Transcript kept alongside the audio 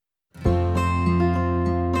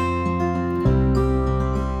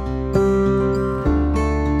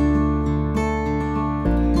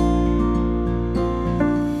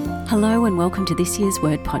welcome to this year's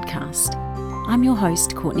Word podcast. I'm your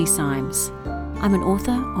host, Courtney Symes. I'm an author,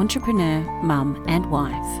 entrepreneur, mum and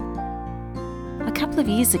wife. A couple of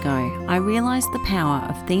years ago, I realised the power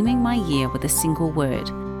of theming my year with a single word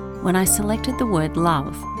when I selected the word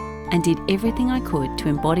love and did everything I could to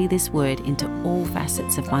embody this word into all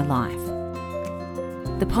facets of my life.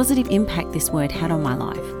 The positive impact this word had on my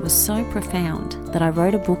life was so profound that I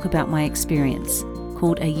wrote a book about my experience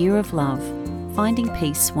called A Year of Love, Finding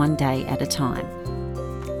Peace One Day at a Time.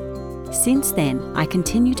 Since then, I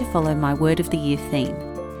continue to follow my Word of the Year theme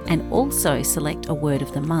and also select a Word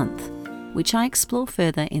of the Month, which I explore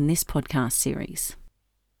further in this podcast series.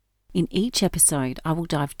 In each episode, I will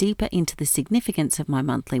dive deeper into the significance of my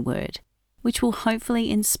monthly word, which will hopefully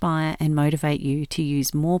inspire and motivate you to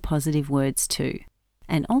use more positive words too,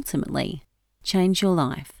 and ultimately, change your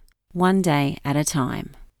life, one day at a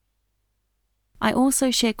time. I also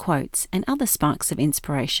share quotes and other sparks of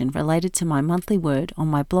inspiration related to my monthly word on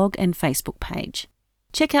my blog and Facebook page.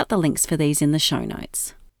 Check out the links for these in the show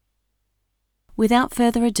notes. Without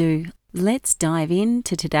further ado, let's dive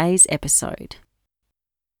into today's episode.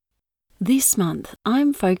 This month,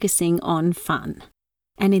 I'm focusing on fun,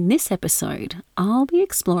 and in this episode, I'll be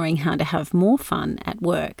exploring how to have more fun at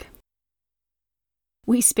work.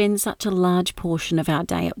 We spend such a large portion of our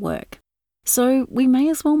day at work, so we may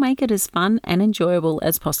as well make it as fun and enjoyable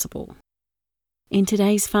as possible. In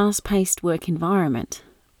today's fast-paced work environment,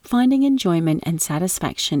 finding enjoyment and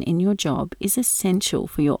satisfaction in your job is essential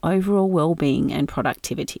for your overall well-being and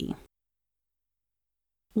productivity.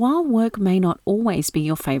 While work may not always be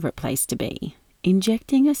your favourite place to be,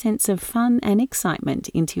 injecting a sense of fun and excitement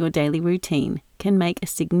into your daily routine can make a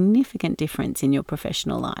significant difference in your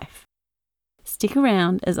professional life. Stick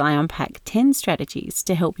around as I unpack 10 strategies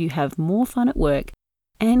to help you have more fun at work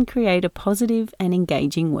and create a positive and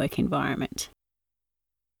engaging work environment.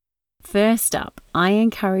 First up, I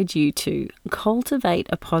encourage you to cultivate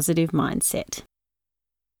a positive mindset.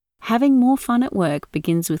 Having more fun at work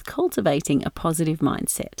begins with cultivating a positive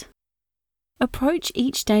mindset. Approach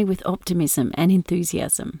each day with optimism and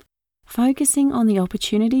enthusiasm, focusing on the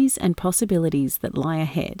opportunities and possibilities that lie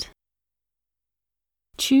ahead.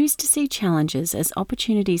 Choose to see challenges as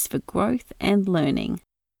opportunities for growth and learning,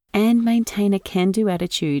 and maintain a can-do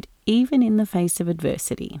attitude even in the face of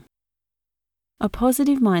adversity. A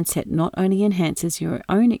positive mindset not only enhances your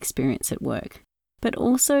own experience at work, but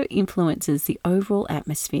also influences the overall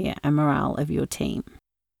atmosphere and morale of your team.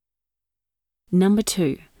 Number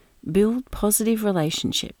 2, build positive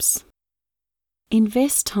relationships.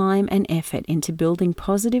 Invest time and effort into building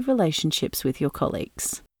positive relationships with your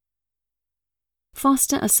colleagues.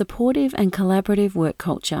 Foster a supportive and collaborative work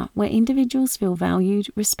culture where individuals feel valued,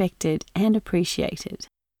 respected, and appreciated.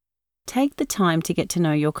 Take the time to get to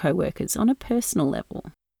know your co-workers on a personal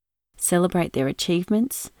level. Celebrate their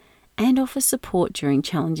achievements and offer support during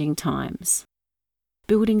challenging times.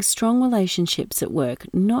 Building strong relationships at work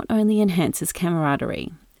not only enhances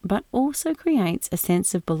camaraderie, but also creates a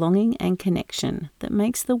sense of belonging and connection that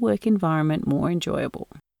makes the work environment more enjoyable.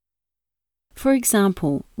 For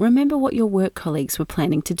example, remember what your work colleagues were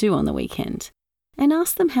planning to do on the weekend, and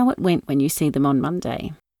ask them how it went when you see them on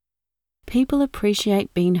Monday. People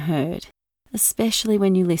appreciate being heard, especially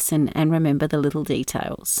when you listen and remember the little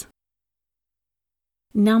details.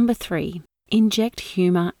 Number 3, inject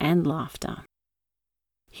humour and laughter.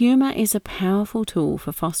 Humour is a powerful tool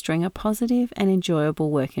for fostering a positive and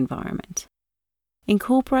enjoyable work environment.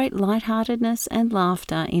 Incorporate lightheartedness and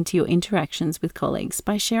laughter into your interactions with colleagues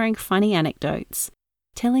by sharing funny anecdotes,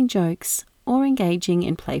 telling jokes, or engaging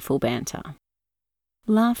in playful banter.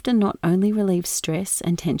 Laughter not only relieves stress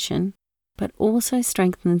and tension, but also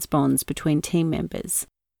strengthens bonds between team members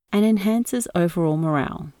and enhances overall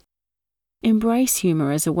morale. Embrace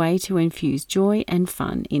humour as a way to infuse joy and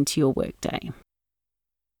fun into your workday.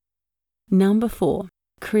 Number 4,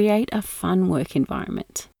 create a fun work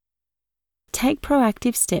environment. Take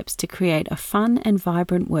proactive steps to create a fun and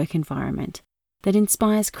vibrant work environment that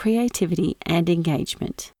inspires creativity and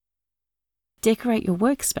engagement. Decorate your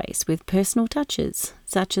workspace with personal touches,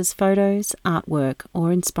 such as photos, artwork,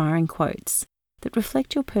 or inspiring quotes that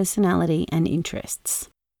reflect your personality and interests.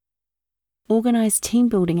 Organise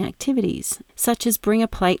team-building activities, such as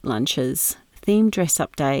bring-a-plate lunches, themed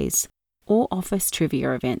dress-up days, or office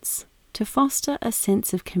trivia events, to foster a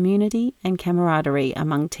sense of community and camaraderie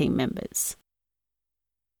among team members.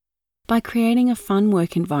 By creating a fun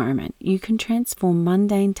work environment, you can transform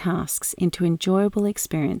mundane tasks into enjoyable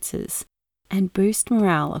experiences and boost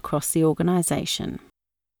morale across the organisation.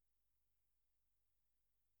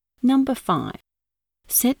 Number 5,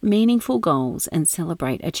 set meaningful goals and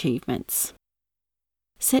celebrate achievements.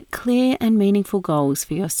 Set clear and meaningful goals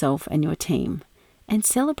for yourself and your team, and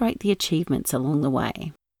celebrate the achievements along the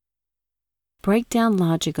way. Break down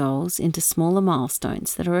larger goals into smaller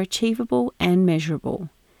milestones that are achievable and measurable,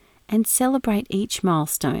 and celebrate each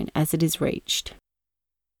milestone as it is reached.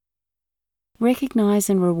 Recognize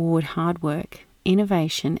and reward hard work,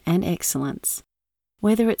 innovation, and excellence,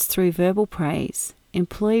 whether it's through verbal praise,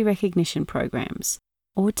 employee recognition programs,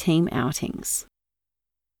 or team outings.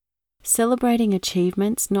 Celebrating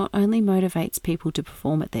achievements not only motivates people to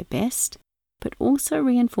perform at their best, but also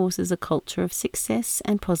reinforces a culture of success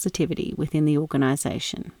and positivity within the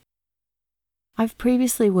organisation. I've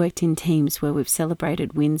previously worked in teams where we've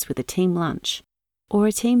celebrated wins with a team lunch, or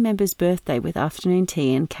a team member's birthday with afternoon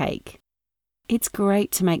tea and cake. It's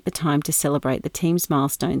great to make the time to celebrate the team's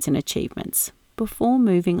milestones and achievements before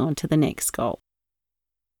moving on to the next goal.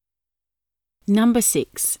 Number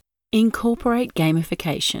 6. Incorporate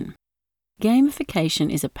gamification.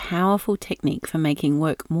 Gamification is a powerful technique for making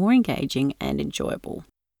work more engaging and enjoyable.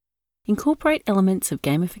 Incorporate elements of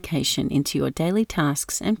gamification into your daily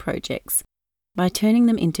tasks and projects by turning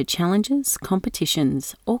them into challenges,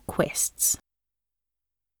 competitions, or quests.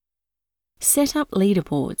 Set up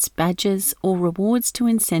leaderboards, badges, or rewards to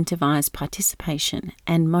incentivize participation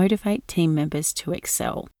and motivate team members to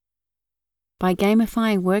excel. By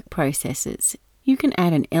gamifying work processes, you can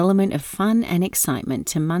add an element of fun and excitement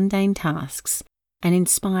to mundane tasks and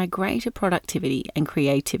inspire greater productivity and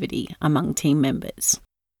creativity among team members.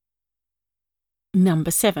 Number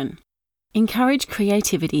 7. Encourage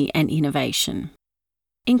creativity and innovation.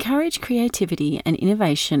 Encourage creativity and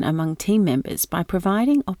innovation among team members by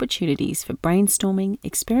providing opportunities for brainstorming,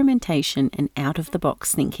 experimentation, and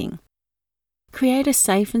out-of-the-box thinking. Create a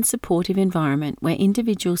safe and supportive environment where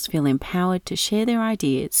individuals feel empowered to share their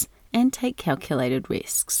ideas and take calculated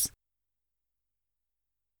risks.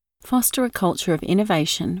 Foster a culture of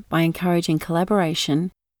innovation by encouraging collaboration,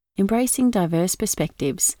 embracing diverse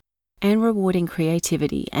perspectives, and rewarding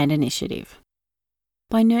creativity and initiative.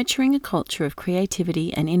 By nurturing a culture of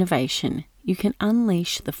creativity and innovation, you can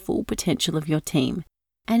unleash the full potential of your team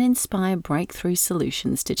and inspire breakthrough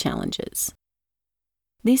solutions to challenges.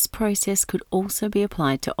 This process could also be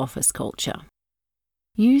applied to office culture.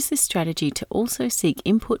 Use this strategy to also seek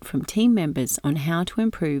input from team members on how to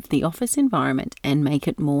improve the office environment and make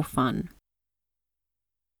it more fun.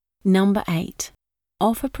 Number 8.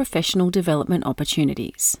 Offer professional development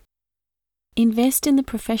opportunities. Invest in the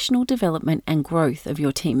professional development and growth of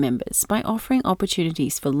your team members by offering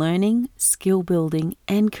opportunities for learning, skill building,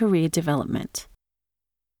 and career development.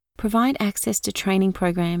 Provide access to training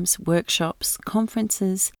programs, workshops,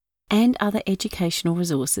 conferences, and other educational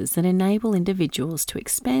resources that enable individuals to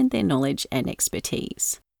expand their knowledge and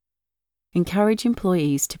expertise. Encourage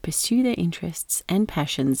employees to pursue their interests and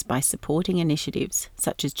passions by supporting initiatives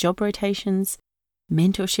such as job rotations,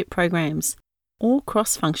 mentorship programs, or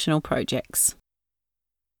cross-functional projects.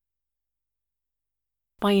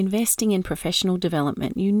 By investing in professional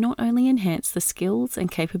development, you not only enhance the skills and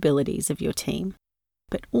capabilities of your team,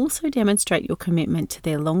 but also demonstrate your commitment to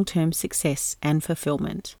their long-term success and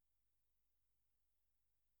fulfillment.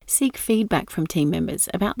 Seek feedback from team members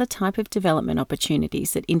about the type of development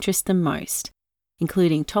opportunities that interest them most,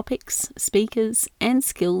 including topics, speakers, and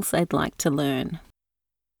skills they'd like to learn.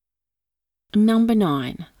 Number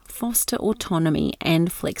 9. Foster autonomy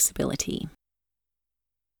and flexibility.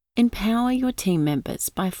 Empower your team members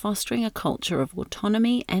by fostering a culture of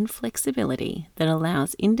autonomy and flexibility that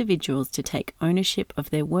allows individuals to take ownership of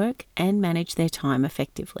their work and manage their time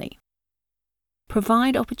effectively.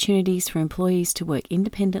 Provide opportunities for employees to work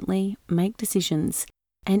independently, make decisions,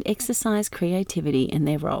 and exercise creativity in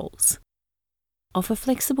their roles. Offer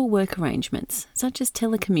flexible work arrangements such as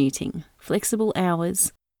telecommuting, flexible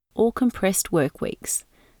hours, or compressed work weeks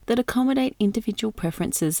that accommodate individual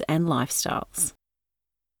preferences and lifestyles.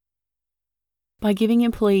 By giving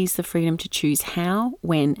employees the freedom to choose how,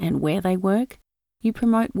 when, and where they work, you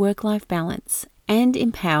promote work-life balance and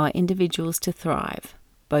empower individuals to thrive,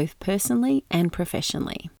 both personally and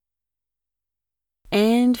professionally.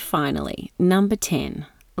 And finally, number 10,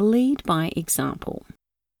 lead by example.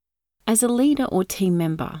 As a leader or team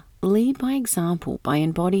member, lead by example by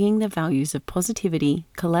embodying the values of positivity,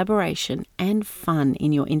 collaboration, and fun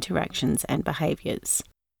in your interactions and behaviours.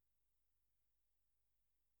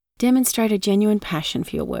 Demonstrate a genuine passion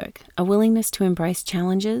for your work, a willingness to embrace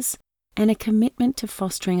challenges, and a commitment to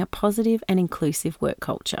fostering a positive and inclusive work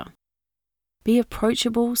culture. Be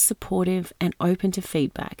approachable, supportive, and open to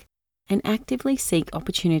feedback, and actively seek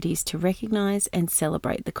opportunities to recognise and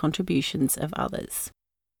celebrate the contributions of others.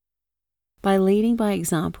 By leading by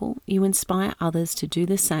example, you inspire others to do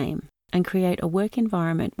the same and create a work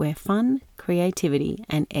environment where fun, creativity,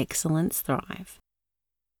 and excellence thrive.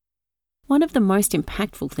 One of the most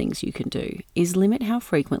impactful things you can do is limit how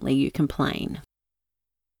frequently you complain.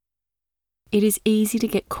 It is easy to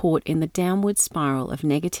get caught in the downward spiral of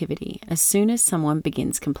negativity as soon as someone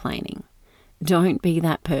begins complaining. Don't be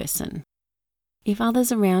that person. If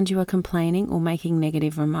others around you are complaining or making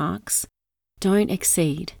negative remarks, don't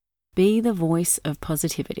exceed. Be the voice of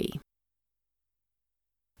positivity.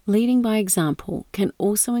 Leading by example can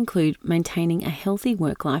also include maintaining a healthy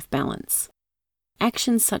work-life balance.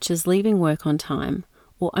 Actions such as leaving work on time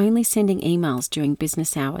or only sending emails during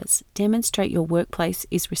business hours demonstrate your workplace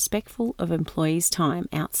is respectful of employees' time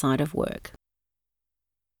outside of work.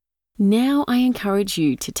 Now I encourage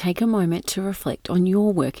you to take a moment to reflect on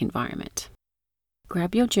your work environment.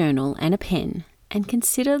 Grab your journal and a pen and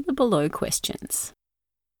consider the below questions.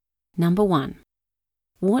 Number 1.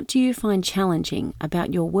 What do you find challenging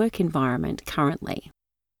about your work environment currently?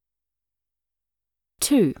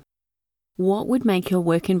 2. What would make your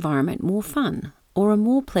work environment more fun or a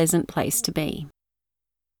more pleasant place to be?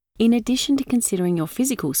 In addition to considering your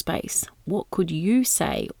physical space, what could you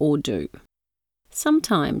say or do?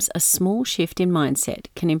 Sometimes a small shift in mindset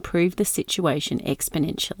can improve the situation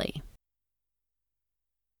exponentially.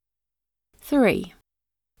 3.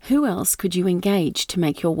 Who else could you engage to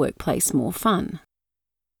make your workplace more fun?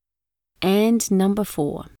 And number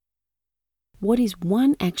 4. What is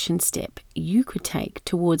one action step you could take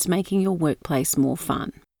towards making your workplace more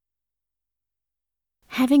fun?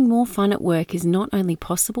 Having more fun at work is not only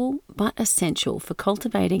possible, but essential for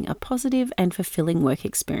cultivating a positive and fulfilling work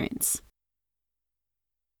experience.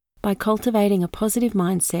 By cultivating a positive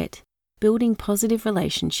mindset, building positive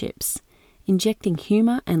relationships, injecting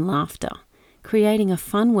humour and laughter, creating a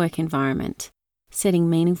fun work environment, setting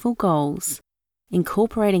meaningful goals,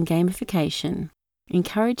 incorporating gamification,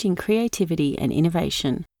 encouraging creativity and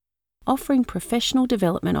innovation, offering professional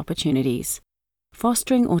development opportunities,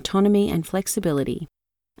 fostering autonomy and flexibility,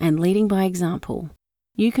 and leading by example,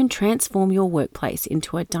 you can transform your workplace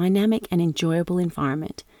into a dynamic and enjoyable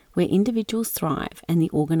environment where individuals thrive and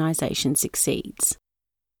the organisation succeeds.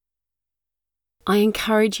 I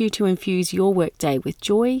encourage you to infuse your workday with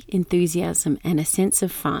joy, enthusiasm, and a sense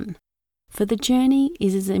of fun, for the journey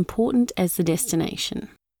is as important as the destination.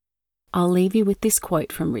 I'll leave you with this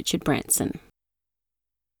quote from Richard Branson.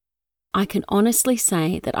 I can honestly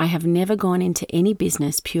say that I have never gone into any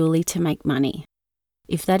business purely to make money.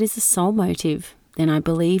 If that is the sole motive, then I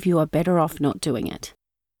believe you are better off not doing it.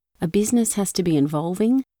 A business has to be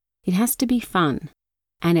involving, it has to be fun,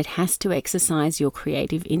 and it has to exercise your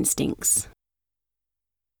creative instincts.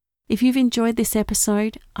 If you've enjoyed this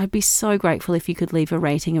episode, I'd be so grateful if you could leave a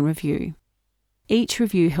rating and review. Each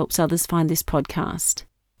review helps others find this podcast,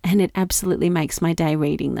 and it absolutely makes my day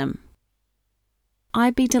reading them.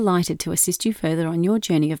 I'd be delighted to assist you further on your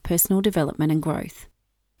journey of personal development and growth.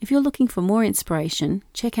 If you're looking for more inspiration,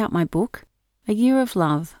 check out my book, A Year of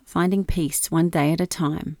Love, Finding Peace One Day at a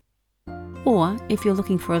Time. Or if you're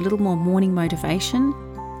looking for a little more morning motivation,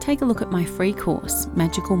 take a look at my free course,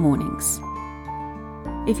 Magical Mornings.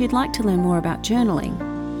 If you'd like to learn more about journaling,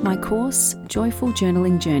 my course, Joyful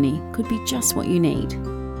Journaling Journey, could be just what you need.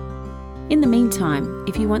 In the meantime,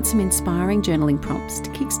 if you want some inspiring journaling prompts to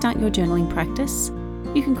kickstart your journaling practice,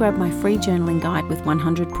 you can grab my free journaling guide with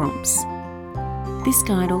 100 prompts. This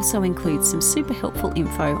guide also includes some super helpful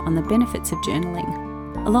info on the benefits of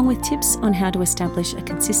journaling, along with tips on how to establish a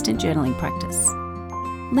consistent journaling practice.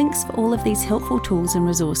 Links for all of these helpful tools and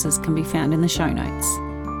resources can be found in the show notes.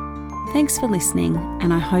 Thanks for listening,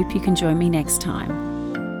 and I hope you can join me next time.